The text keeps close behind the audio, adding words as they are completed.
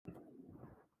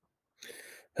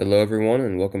Hello, everyone,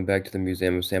 and welcome back to the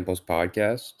Museum of Samples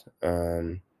podcast.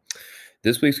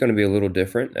 This week's going to be a little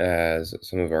different as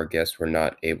some of our guests were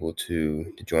not able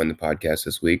to join the podcast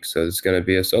this week, so it's going to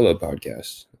be a solo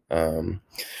podcast.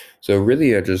 So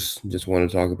really, I just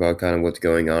want to talk about kind of what's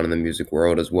going on in the music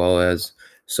world, as well as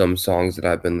some songs that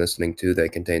I've been listening to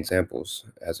that contain samples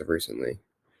as of recently.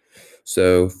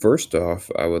 So first off,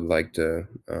 I would like to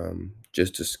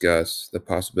just discuss the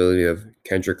possibility of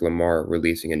Kendrick Lamar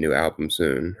releasing a new album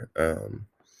soon.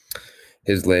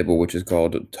 His label, which is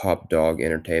called Top Dog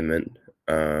Entertainment,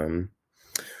 um,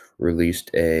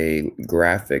 released a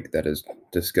graphic that is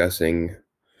discussing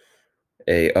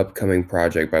a upcoming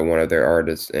project by one of their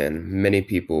artists, and many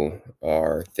people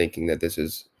are thinking that this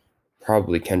is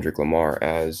probably Kendrick Lamar,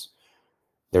 as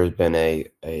there's been a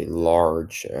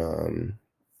large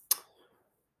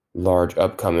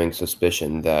upcoming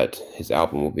suspicion that his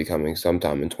album will be coming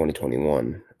sometime in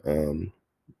 2021.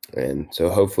 And so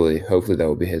hopefully that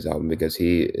will be his album because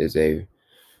he is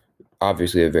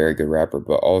obviously a very good rapper,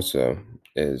 but also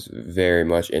is very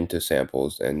much into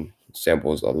samples and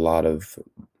samples a lot of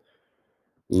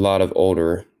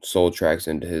older soul tracks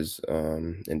into his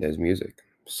music.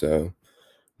 So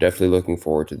definitely looking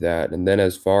forward to that. And then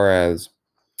as far as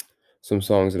some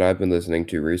songs that I've been listening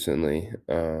to recently,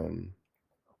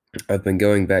 I've been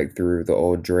going back through the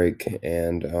old Drake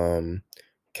and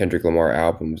Kendrick Lamar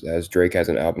albums, as Drake has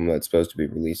an album that's supposed to be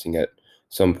releasing at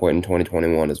some point in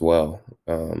 2021 as well.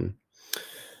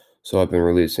 So I've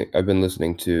been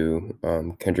listening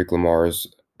to Kendrick Lamar's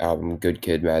album Good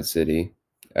Kid, Mad City,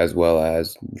 as well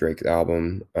as Drake's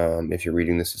album If You're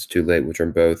Reading This It's Too Late, which are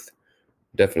both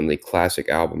definitely classic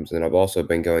albums. And I've also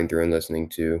been going through and listening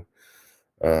to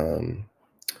um,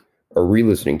 or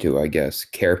re-listening to, I guess,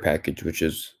 Care Package, which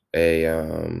is a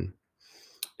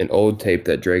an old tape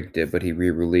that Drake did, but he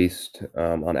re-released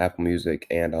on Apple Music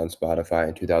and on Spotify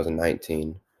in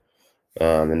 2019.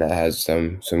 And that has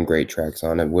some great tracks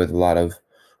on it with a lot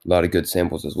of good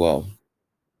samples as well.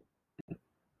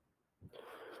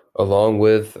 Along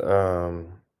with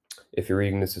If You're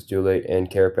Reading This Is Too Late and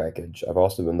Care Package, I've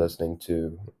also been listening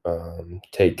to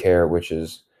Take Care, which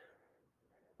is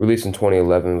released in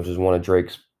 2011, which is one of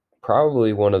Drake's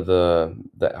probably one of the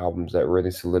albums that really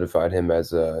solidified him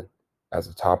as a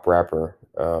top rapper,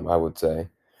 I would say.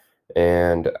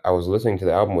 And I was listening to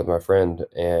the album with my friend,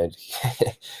 and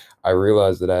I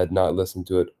realized that I had not listened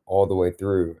to it all the way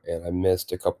through, and I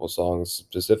missed a couple songs,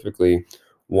 specifically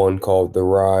one called "The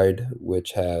Ride,"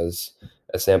 which has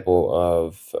a sample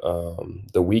of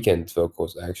The Weeknd's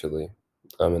vocals actually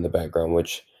in the background,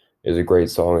 which is a great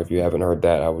song. If you haven't heard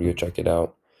that, I would go check it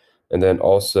out. And then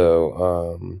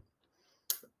also,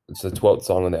 it's the 12th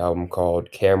song on the album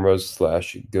called Cameras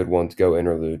slash Good Ones Go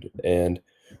Interlude. And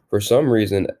for some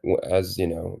reason, as you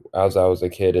know, as I was a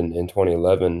kid in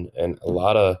 2011 and a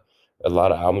lot of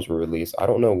albums were released, I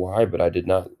don't know why, but I did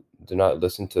not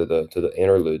listen to the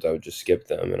interludes. I would just skip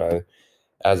them. And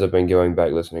as I've been going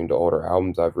back listening to older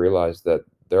albums, I've realized that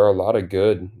there are a lot of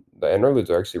the interludes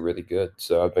are actually really good.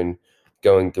 So I've been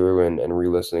going through and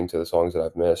re-listening to the songs that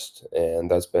I've missed, and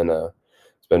it's been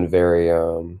very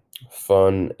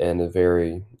fun and a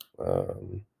very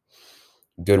um,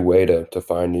 good way to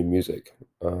find new music.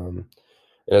 And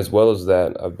as well as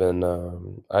that,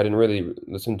 I didn't really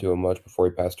listen to him much before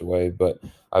he passed away, but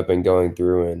I've been going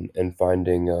through and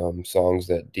finding songs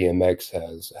that DMX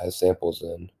has samples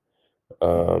in.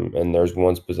 And there's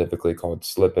one specifically called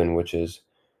Slippin', which is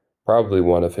probably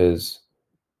one of his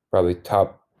probably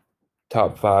top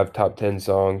five, top 10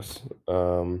 songs.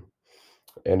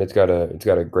 And it's got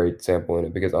a great sample in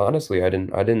it because honestly, I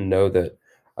didn't know that.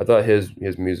 I thought his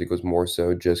music was more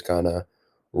so just kind of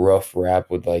rough rap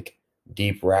with like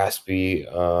deep raspy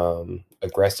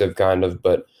aggressive kind of,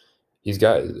 but he's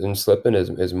got and Slippin'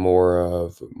 is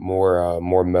more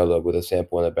mellow with a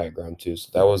sample in the background too. So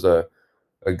that was a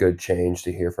good change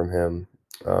to hear from him.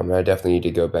 And I definitely need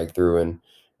to go back through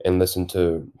and listen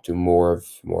to more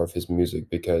of his music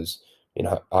because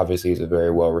obviously he's a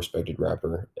very well respected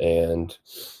rapper, and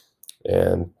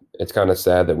it's kind of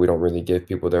sad that we don't really give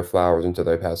people their flowers until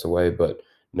they pass away. But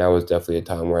now is definitely a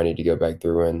time where I need to go back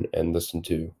through and listen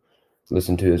to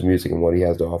his music and what he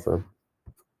has to offer.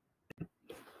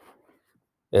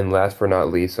 And last but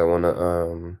not least, I want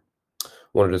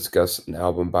to discuss an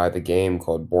album by The Game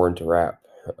called Born to Rap.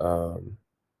 Um,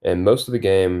 and most of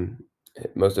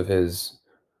his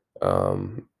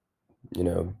um,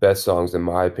 best songs, in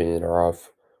my opinion, are off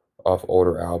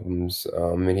older albums.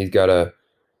 And he's got a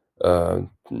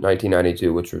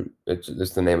 1992,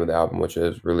 it's the name of the album, which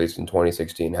is released in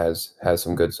 2016, has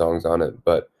some good songs on it.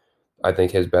 But I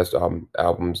think his best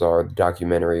albums are the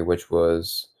documentary, which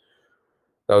was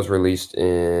That was released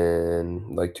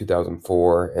in like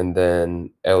 2004, and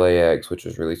then LAX, which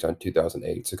was released on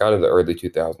 2008. So kind of the early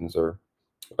 2000s, or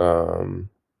um,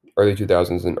 early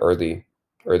 2000s and early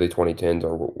 2010s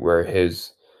are where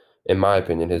his, in my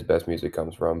opinion, his best music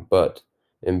comes from. But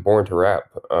in Born to Rap,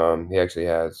 he actually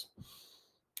has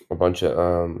a bunch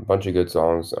of good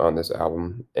songs on this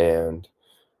album, and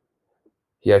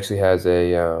he actually has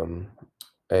a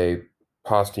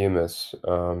posthumous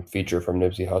feature from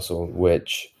Nipsey Hussle,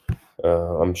 which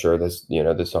I'm sure this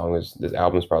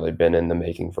album's probably been in the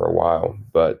making for a while,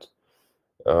 but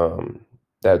um,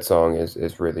 that song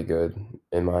is really good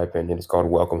in my opinion. It's called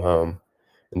Welcome Home,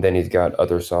 and then he's got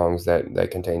other songs that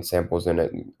contain samples in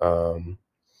it,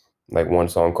 like one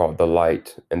song called The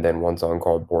Light, and then one song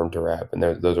called Born to Rap, and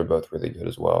those are both really good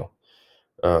as well.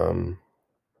 Um,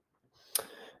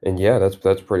 and yeah, that's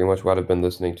pretty much what I've been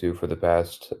listening to for the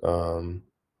past 2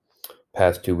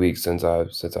 weeks since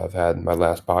I've had my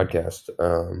last podcast.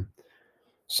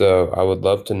 So I would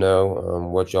love to know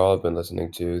what y'all have been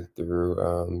listening to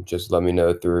through. Just let me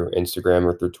know through Instagram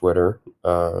or through Twitter.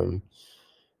 And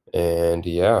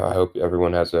yeah, I hope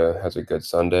everyone has a good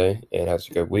Sunday and has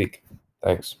a good week.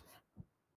 Thanks.